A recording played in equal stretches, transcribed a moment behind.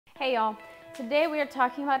Hey y'all, today we are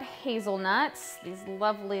talking about hazelnuts, these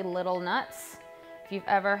lovely little nuts. If you've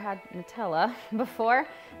ever had Nutella before,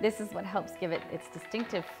 this is what helps give it its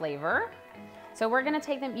distinctive flavor. So we're gonna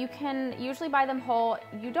take them, you can usually buy them whole.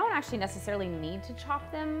 You don't actually necessarily need to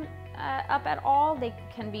chop them up at all. They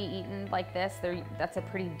can be eaten like this. That's a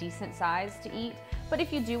pretty decent size to eat. But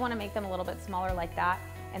if you do wanna make them a little bit smaller like that,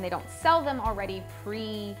 and they don't sell them already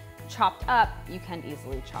pre-chopped up, you can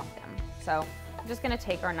easily chop them. So I'm just gonna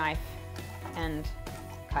take our knife and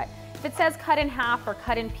cut. If it says cut in half or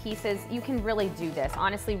cut in pieces, you can really do this.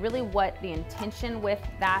 Honestly, really what the intention with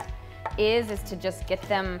that is to just get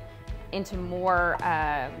them into more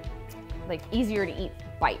like easier to eat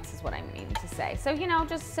bites is what I mean to say. So, you know,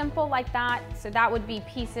 just simple like that. So that would be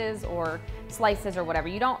pieces or slices or whatever.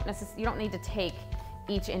 You don't need to take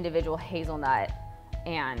each individual hazelnut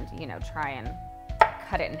and, you know, try and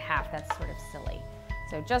cut it in half. That's sort of silly.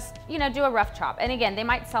 So just, you know, do a rough chop. And again, they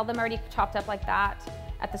might sell them already chopped up like that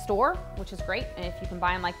at the store, which is great. And if you can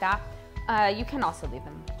buy them like that, you can also leave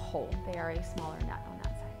them whole. They are a smaller nut on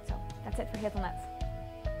that side. So that's it for hazelnuts.